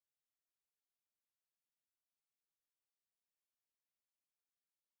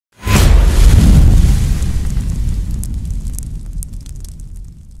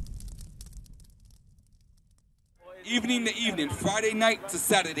evening to evening, Friday night to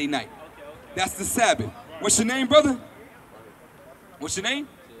Saturday night. That's the Sabbath. What's your name, brother? What's your name?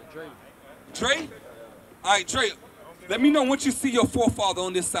 Dre. Dre? All right, Dre, let me know once you see your forefather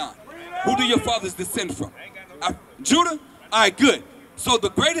on this side. Who do your fathers descend from? Judah? All right, good. So the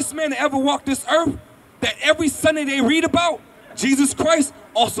greatest man to ever walk this earth, that every Sunday they read about, Jesus Christ,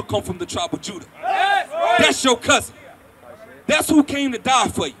 also come from the tribe of Judah. That's your cousin. That's who came to die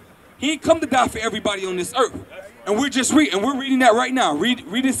for you. He ain't come to die for everybody on this earth. And we're just reading, and we're reading that right now. Read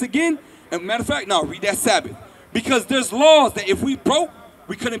this again. And matter of fact, no, read that Sabbath. Because there's laws that if we broke,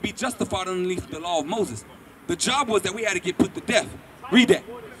 we couldn't be justified underneath the law of Moses. The job was that we had to get put to death. Read that.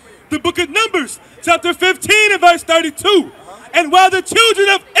 The book of Numbers, chapter 15 and verse 32. And while the children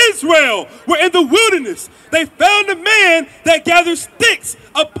of Israel were in the wilderness, they found a man that gathered sticks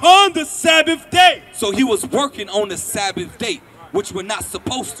upon the Sabbath day. So he was working on the Sabbath day, which we're not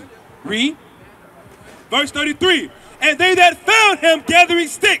supposed to. Read. Verse 33. And they that found him gathering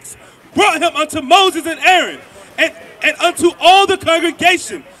sticks brought him unto Moses and Aaron and unto all the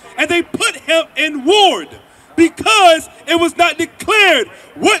congregation. And they put him in ward, because it was not declared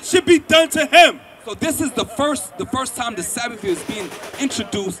what should be done to him. So this is the first time the Sabbath is being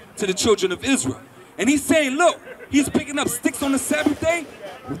introduced to the children of Israel. And he's saying, look, he's picking up sticks on the Sabbath day.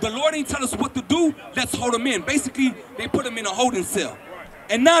 The Lord ain't tell us what to do. Let's hold him in. Basically, they put him in a holding cell.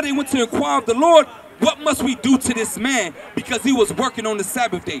 And now they went to inquire of the Lord, what must we do to this man? Because he was working on the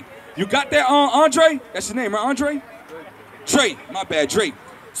Sabbath day. You got that, Andre? That's your name, right, Andre? Dre. My bad, Dre.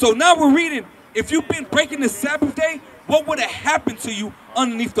 So now we're reading, if you've been breaking the Sabbath day, what would have happened to you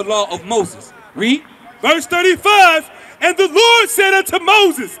underneath the law of Moses? Read. Verse 35, and the Lord said unto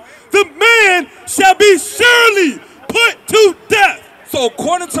Moses, the man shall be surely put to death. So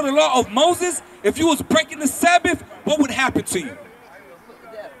according to the law of Moses, if you was breaking the Sabbath, what would happen to you?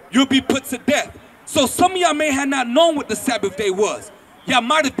 You'll be put to death. So some of y'all may have not known what the Sabbath day was. Y'all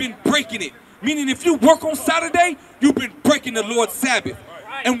might have been breaking it. Meaning if you work on Saturday, you've been breaking the Lord's Sabbath.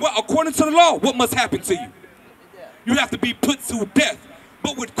 And what, according to the law, what must happen to you? You have to be put to death.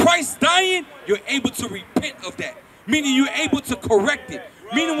 But with Christ dying, you're able to repent of that. Meaning you're able to correct it.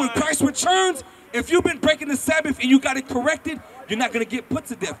 Meaning when Christ returns, if you've been breaking the Sabbath and you got it corrected, you're not going to get put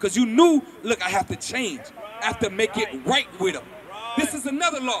to death. Because you knew, look, I have to change. I have to make it right with him. This is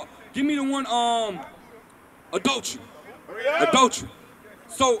another law. Give me the one, adultery. Adultery.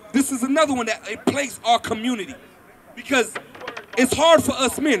 So this is another one that it plagues our community. Because it's hard for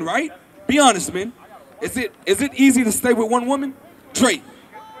us men, right? Be honest, men. Is it easy to stay with one woman? Dre.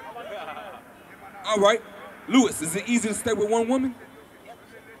 All right. Lewis, is it easy to stay with one woman?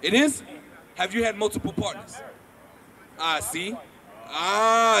 It is? Have you had multiple partners? See. You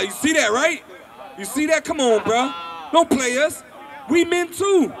see that, right? You see that? Come on, bro. Don't play us. We men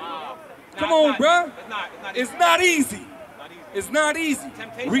too. Come on, bro. It's not easy. It's not easy.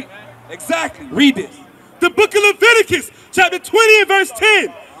 Exactly. Read this. The book of Leviticus, chapter 20 and verse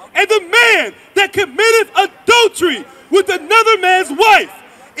 10. And the man that committeth adultery with another man's wife,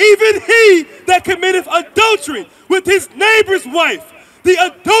 even he that committeth adultery with his neighbor's wife, the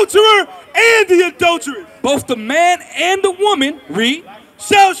adulterer and the adulteress, both the man and the woman, read,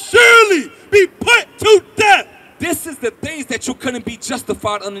 shall surely be put to death. This is the things that you couldn't be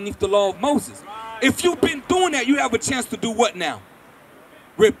justified underneath the law of Moses. If you've been doing that, you have a chance to do what now?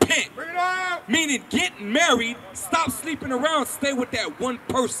 Repent. Meaning get married, stop sleeping around, stay with that one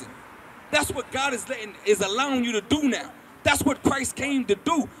person. That's what God is allowing you to do now. That's what Christ came to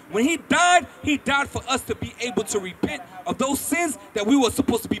do. When he died for us to be able to repent of those sins that we were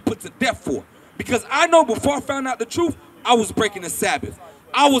supposed to be put to death for. Because I know before I found out the truth, I was breaking the Sabbath.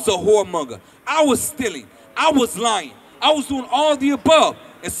 I was a whoremonger. I was stealing. I was lying. I was doing all the above.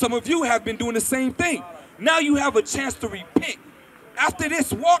 And some of you have been doing the same thing. Now you have a chance to repent. After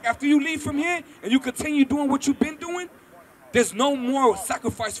this walk, after you leave from here and you continue doing what you've been doing, there's no more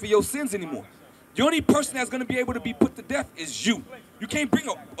sacrifice for your sins anymore. The only person that's going to be able to be put to death is you. You can't bring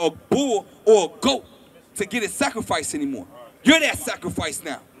a bull or a goat to get a sacrifice anymore. You're that sacrifice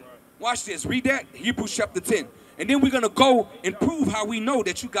now. Watch this. Read that. Hebrews chapter 10. And then we're going to go and prove how we know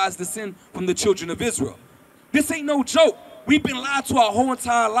that you guys descend from the children of Israel. This ain't no joke. We've been lied to our whole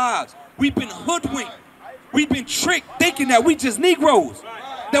entire lives. We've been hoodwinked. We've been tricked thinking that we just Negroes.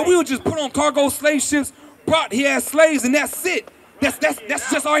 That we would just put on cargo slave ships, brought here as slaves, and that's it. That's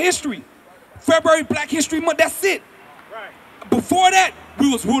just our history. February Black History Month, that's it. Before that, we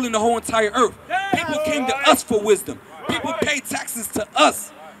was ruling the whole entire earth. People came to us for wisdom. People paid taxes to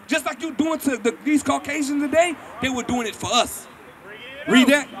us. Just like you doing to these Caucasians today, they were doing it for us. Read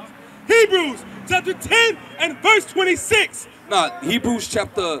that. Hebrews chapter 10 and verse 26. Hebrews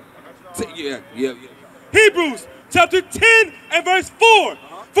chapter 10, yeah. Hebrews chapter 10 and verse 4.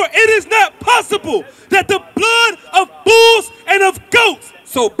 For it is not possible that the blood of bulls and of goats.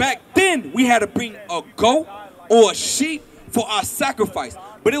 So back then, we had to bring a goat or a sheep for our sacrifice.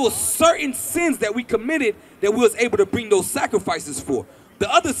 But it was certain sins that we committed that we was able to bring those sacrifices for.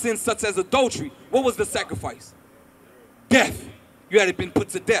 The other sins, such as adultery, what was the sacrifice? Death. You had been put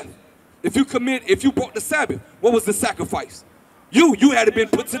to death. If you broke the Sabbath, what was the sacrifice? You had been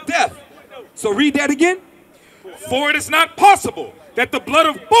put to death. So read that again. For it is not possible that the blood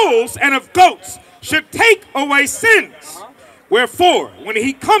of bulls and of goats should take away sins. Wherefore, when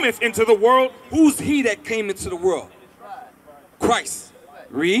he cometh into the world, who's he that came into the world? Christ.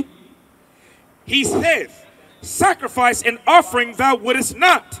 Read. He saith, sacrifice and offering thou wouldest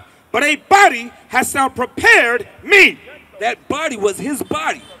not, but a body hast thou prepared me. That body was his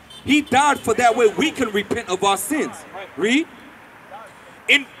body. He died for that way we can repent of our sins. Read.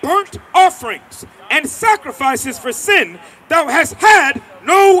 In burnt offerings and sacrifices for sin, thou hast had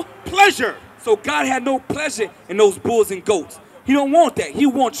no pleasure. So God had no pleasure in those bulls and goats. He don't want that. He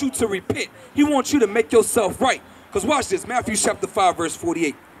wants you to repent. He wants you to make yourself right. Because watch this, Matthew chapter 5, verse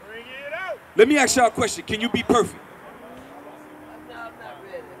 48. Bring it out. Let me ask y'all a question. Can you be perfect? No, I'm not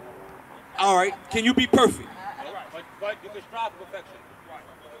ready. All right. Can you be perfect? But you can strive for perfection.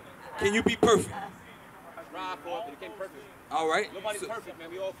 Can you be perfect? Strive for it, but you can't perfect. All right. Nobody's perfect, man.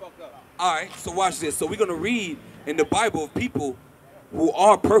 We all fucked up. All right. So watch this. So we're gonna read in the Bible of people who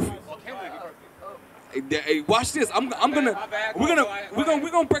are perfect. Or can we be perfect? Hey, watch this. We're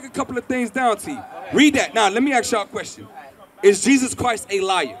gonna break a couple of things down to you. Read that. Now let me ask y'all a question. Is Jesus Christ a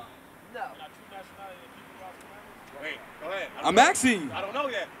liar? No. Wait, go ahead. I'm asking you. I don't know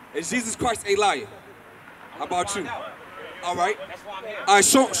yet. Is Jesus Christ a liar? How about you? All right. That's why I'm here. All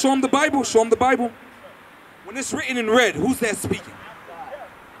right. Show him the Bible. Show him the Bible. When it's written in red, who's that speaking?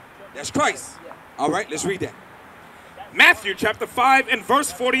 That's Christ. All right. Let's read that. Matthew chapter 5 and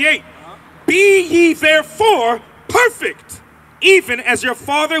verse 48. Be ye therefore perfect, even as your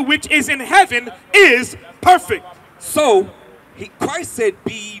Father which is in heaven is perfect. So, Christ said,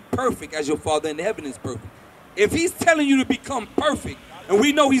 be ye perfect as your Father in heaven is perfect. If he's telling you to become perfect, and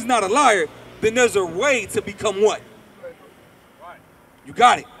we know he's not a liar, then there's a way to become what? You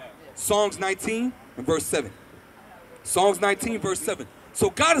got it. Psalms 19 and verse 7. Psalms 19 verse 7. So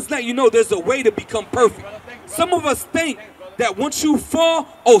God is letting you know there's a way to become perfect. Some of us think that once you fall,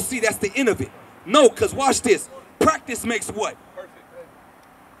 oh, see, that's the end of it. No, because watch this. Practice makes what?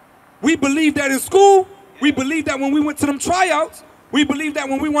 We believe that in school. We believe that when we went to them tryouts. We believe that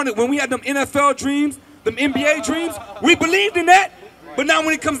when we had them NFL dreams, them NBA dreams. We believed in that. But now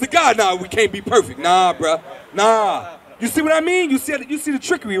when it comes to God, nah, we can't be perfect. Nah, bruh. Nah. You see what I mean? You see the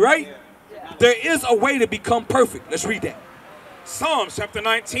trickery, right? There is a way to become perfect. Let's read that. Psalms chapter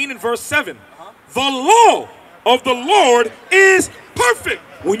 19 and verse 7. The law of the Lord is perfect.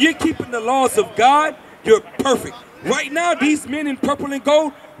 When you're keeping the laws of God, you're perfect. Right now, these men in purple and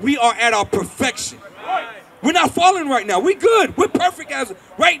gold, we are at our perfection. We're not falling right now. We're good. We're perfect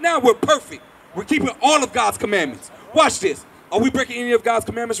right now. We're perfect. We're keeping all of God's commandments. Watch this. Are we breaking any of God's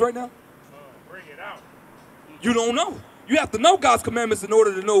commandments right now? Bring it out. You don't know. You have to know God's commandments in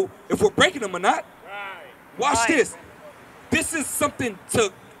order to know if we're breaking them or not. Watch this. This is something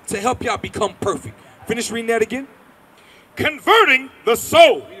to help y'all become perfect. Finish reading that again. Converting the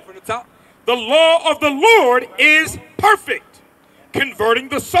soul. Read it from the top. The law of the Lord is perfect, converting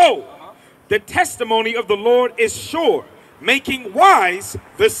the soul. The testimony of the Lord is sure, making wise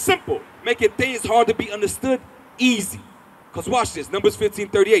the simple. Making things hard to be understood easy. Because watch this, Numbers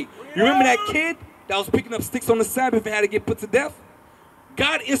 15:38. You remember that kid that was picking up sticks on the Sabbath and had to get put to death?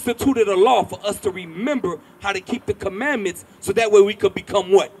 God instituted a law for us to remember how to keep the commandments so that way we could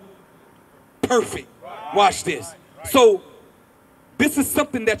become what? Perfect. Watch this. So, this is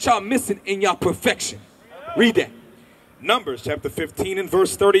something that y'all missing in y'all perfection. Read that. Numbers chapter 15 and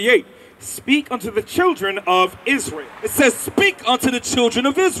verse 38. Speak unto the children of Israel. It says, speak unto the children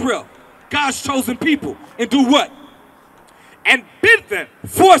of Israel. God's chosen people. And do what? And bid them.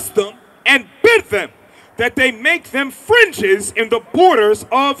 Force them. And bid them that they make them fringes in the borders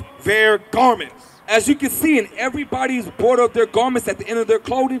of their garments. As you can see in everybody's border of their garments at the end of their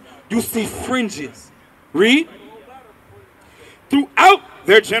clothing, you see fringes. Read. Throughout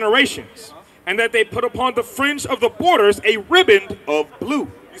their generations, and that they put upon the fringe of the borders a ribbon of blue.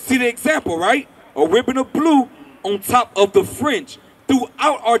 You see the example, right? A ribbon of blue on top of the fringe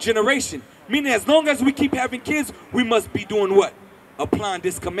throughout our generation. Meaning as long as we keep having kids, we must be doing what? Applying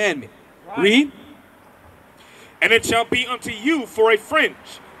this commandment. Read. And it shall be unto you for a fringe,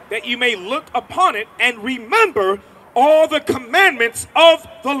 that you may look upon it and remember all the commandments of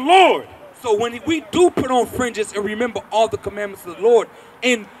the Lord. So when we do put on fringes and remember all the commandments of the Lord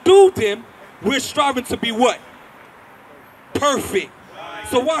and do them, we're striving to be what? Perfect.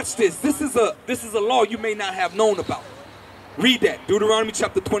 So watch this. This is a law you may not have known about. Read that. Deuteronomy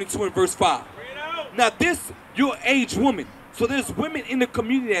chapter 22 and verse 5. Now this, you're an aged woman. So there's women in the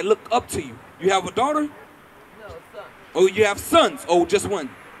community that look up to you. You have a daughter? No, son. Oh, you have sons? Oh, just one.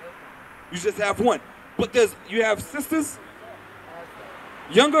 You just have one. But you have sisters?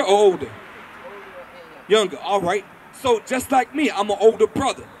 Younger or older? Younger, all right. So just like me, I'm an older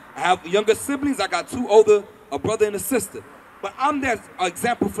brother. I have younger siblings. I got two older, a brother and a sister. But I'm that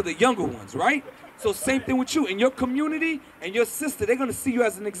example for the younger ones, right? So same thing with you. In your community and your sister, they're going to see you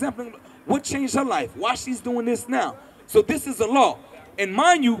as an example. What changed her life? Why she's doing this now? So this is a law. And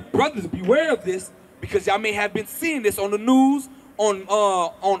mind you, brothers, beware of this because y'all may have been seeing this on the news, on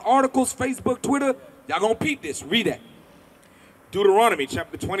articles, Facebook, Twitter. Y'all going to peep this. Read that. Deuteronomy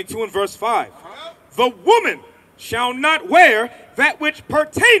chapter 22 and verse 5. The woman shall not wear that which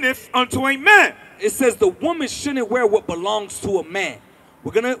pertaineth unto a man. It says the woman shouldn't wear what belongs to a man.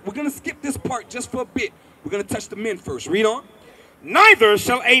 We're gonna skip this part just for a bit. We're gonna touch the men first. Read on. Neither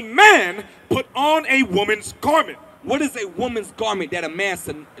shall a man put on a woman's garment. What is a woman's garment that a man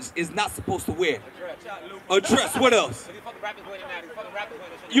is not supposed to wear? A dress. What else?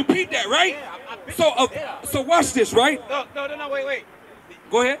 You peep that, right? So watch this, right? No, wait.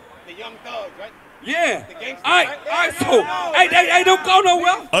 Go ahead. The young thugs, right? Yeah. The gangsters, All right. So, hey, don't go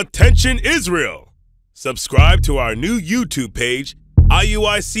nowhere. Attention Israel! Subscribe to our new YouTube page,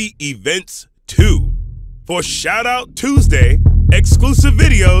 IUIC Events 2, for Shout Out Tuesday, exclusive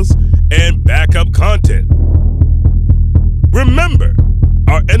videos, and backup content. Remember,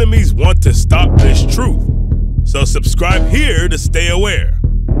 our enemies want to stop this truth, so subscribe here to stay aware.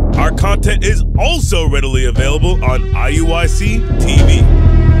 Our content is also readily available on IUIC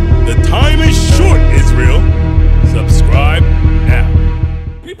TV. The time is short, Israel. Subscribe now.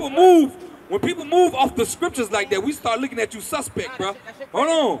 When people move off the scriptures like that, we start looking at you suspect, bro.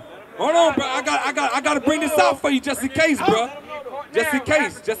 Hold on, bro. I got to bring this out for you just in case, bro. Just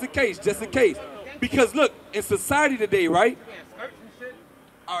in case. Because look, in society today, right?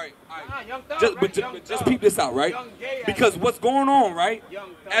 All right. Just peep this out, right? Because what's going on, right?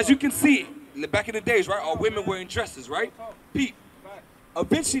 As you can see, back in the days, right? All women wearing dresses, right? Peep.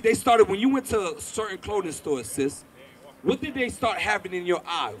 Eventually, they started, when you went to certain clothing stores, sis, what did they start having in your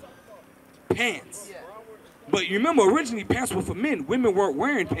aisle? Pants. But you remember, originally, pants were for men. Women weren't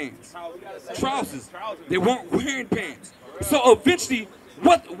wearing pants. Trousers. They weren't wearing pants. So eventually,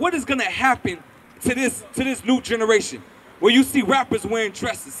 what is going to happen to this new generation? Where you see rappers wearing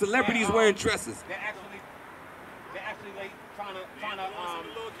dresses, celebrities wearing dresses. They're actually like trying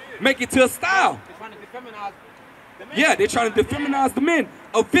to make it to a style. They're trying to defeminize the men. Yeah, they're trying to defeminize the men.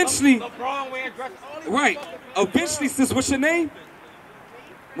 Eventually, LeBron wearing dresses. right. Eventually, sis, what's your name?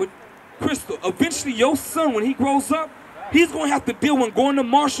 Crystal. Eventually, your son, when he grows up, he's going to have to deal with going to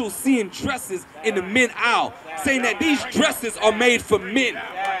Marshall seeing dresses in the men aisle, saying that these dresses are made for men.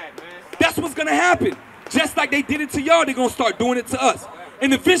 That's what's going to happen. Just like they did it to y'all, they're going to start doing it to us.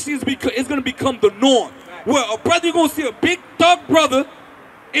 And eventually, it's going to become the norm. Where a brother, you're going to see a big thug brother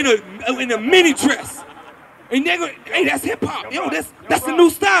in a mini dress. And they're going to, hey, that's hip-hop. Yo, that's a new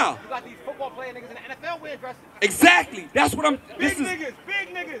style. You got these football playing niggas in the NFL wearing dresses. Exactly. That's what I'm... Big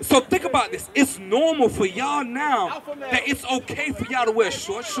niggas. So think about this. It's normal for y'all now that it's okay for y'all to wear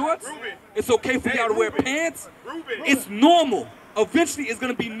shorts. It's okay for y'all to wear pants. It's normal. Eventually, it's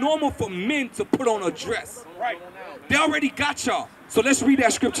going to be normal for men to put on a dress. Right. They already got y'all. So let's read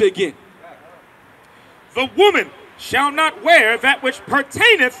that scripture again. The woman shall not wear that which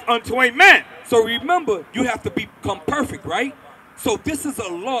pertaineth unto a man. So remember, you have to become perfect, right? So this is a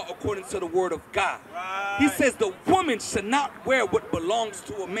law according to the word of God. He says the woman should not wear what belongs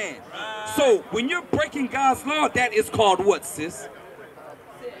to a man. So when you're breaking God's law, that is called what, sis?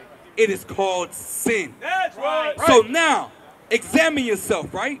 It is called sin. That's right. So now, examine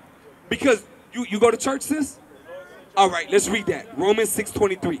yourself, right? Because you go to church, sis? All right, let's read that. Romans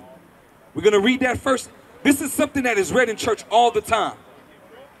 6:23. We're going to read that first. This is something that is read in church all the time.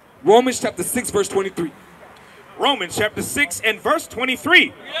 Romans chapter 6, verse 23. Romans chapter 6 and verse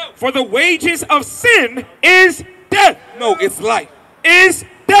 23. For the wages of sin is death. No, it's life. Is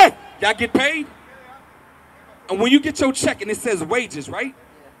death. Y'all get paid? And when you get your check and it says wages, right?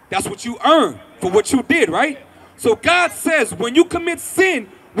 That's what you earn for what you did, right? So God says when you commit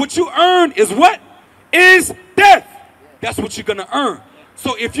sin, what you earn is what? Is death. That's what you're going to earn.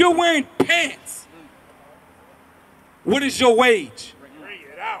 So if you're wearing pants, what is your wage? Bring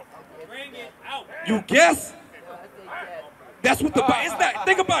it out. You guess? That's what the Bible, it's not,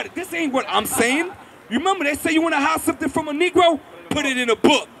 think about it. This ain't what I'm saying. Remember, they say you want to hide something from a Negro? Put it in a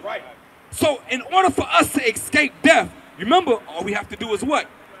book. Right. So in order for us to escape death, remember, all we have to do is what?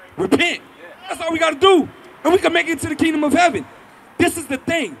 Repent. That's all we got to do. And we can make it to the kingdom of heaven. This is the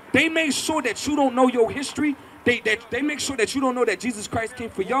thing. They make sure that you don't know your history. They make sure that you don't know that Jesus Christ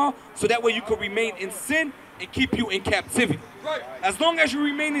came for y'all, so that way you can remain in sin and keep you in captivity. Right. As long as you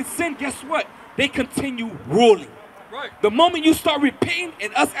remain in sin, guess what? They continue ruling. Right. The moment you start repenting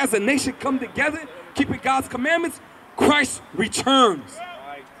and us as a nation come together, keeping God's commandments, Christ returns.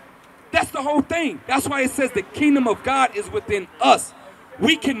 That's the whole thing. That's why it says the kingdom of God is within us.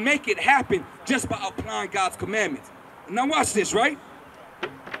 We can make it happen just by applying God's commandments. Now watch this, right?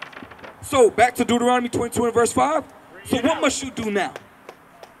 So back to Deuteronomy 22 and verse 5. So what must you do now?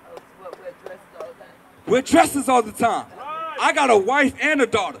 Wear dresses all the time. I got a wife and a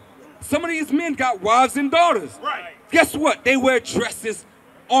daughter. Some of these men got wives and daughters. Right. Guess what? They wear dresses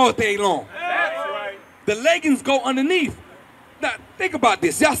all day long. That's right. The leggings go underneath. Now, think about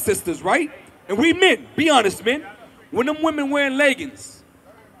this. Y'all sisters, right? And we men, be honest, men. When them women wearing leggings,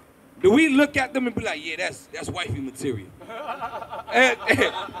 do we look at them and be like, yeah, that's wifey material?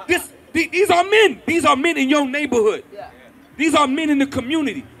 These are men. These are men in your neighborhood. These are men in the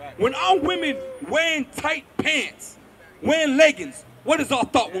community. When our women wearing tight pants, wearing leggings, what is our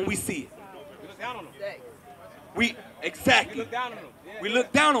thought when we see it? We look down on them. Exactly. We look down on them. We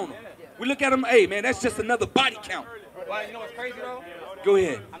look down on them. We look at them, hey, man, that's just another body count. Well, you know what's crazy, though? Go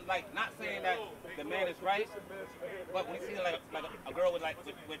ahead. I'm like not saying that the man is right, but when you see like a girl with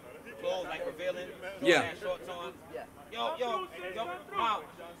clothes like revealing, Yeah. shorts on, yo, mom,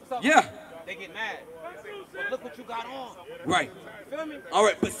 what's up? Yeah. They get mad. But look what you got on. Right. You feel me? All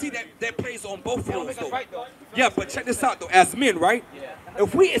right, but see, that plays on both of They don't those, make us though. right, though. Yeah, but check this out, though. As men, right?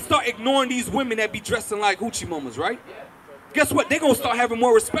 If we start ignoring these women that be dressing like hoochie mamas, right? Guess what? They're going to start having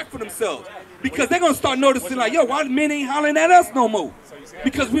more respect for themselves. Because they're going to start noticing, like, yo, why the men ain't hollering at us no more?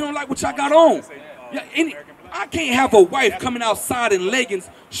 Because we don't like what y'all got on. Yeah, I can't have a wife coming outside in leggings,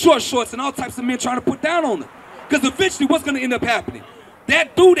 short shorts, and all types of men trying to put down on her. Because eventually, what's going to end up happening?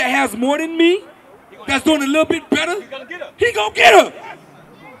 That dude that has more than me, that's doing a little bit better, he gonna get her.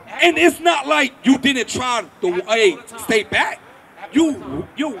 And it's not like you didn't try to stay back.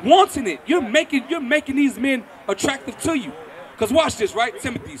 You're wanting it. You're making these men attractive to you. Because watch this, right? 1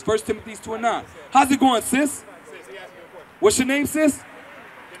 Timothy 2 and 9. How's it going, sis? What's your name, sis?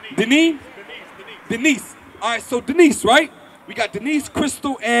 Denise? Denise. All right, so Denise, right? We got Denise,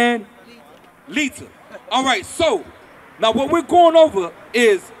 Crystal, and Lita. All right, so now what we're going over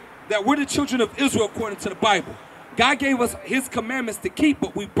is that we're the children of Israel according to the Bible. God gave us his commandments to keep,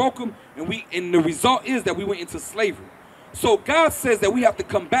 but we broke them, and the result is that we went into slavery. So God says that we have to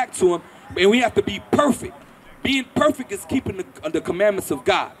come back to him, and we have to be perfect. Being perfect is keeping the commandments of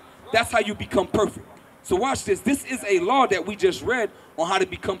God. That's how you become perfect. So watch this. This is a law that we just read on how to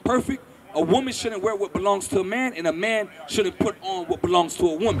become perfect. A woman shouldn't wear what belongs to a man, and a man shouldn't put on what belongs to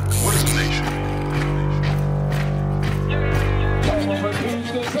a woman. What is a nation?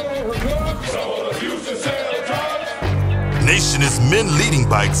 Nation is men leading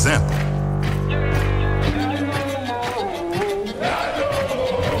by example.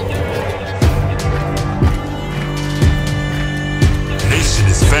 Nation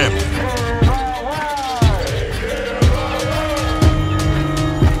is family.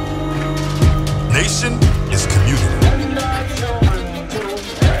 Nation is community.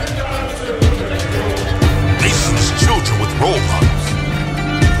 Nation is children with role models.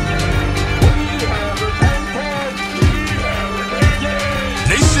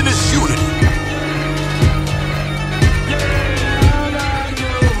 Nation is unity.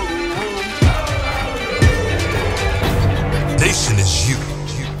 Nation is you.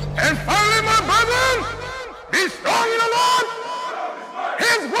 And finally, my brethren, be strong in the Lord,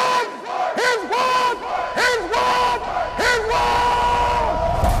 his word.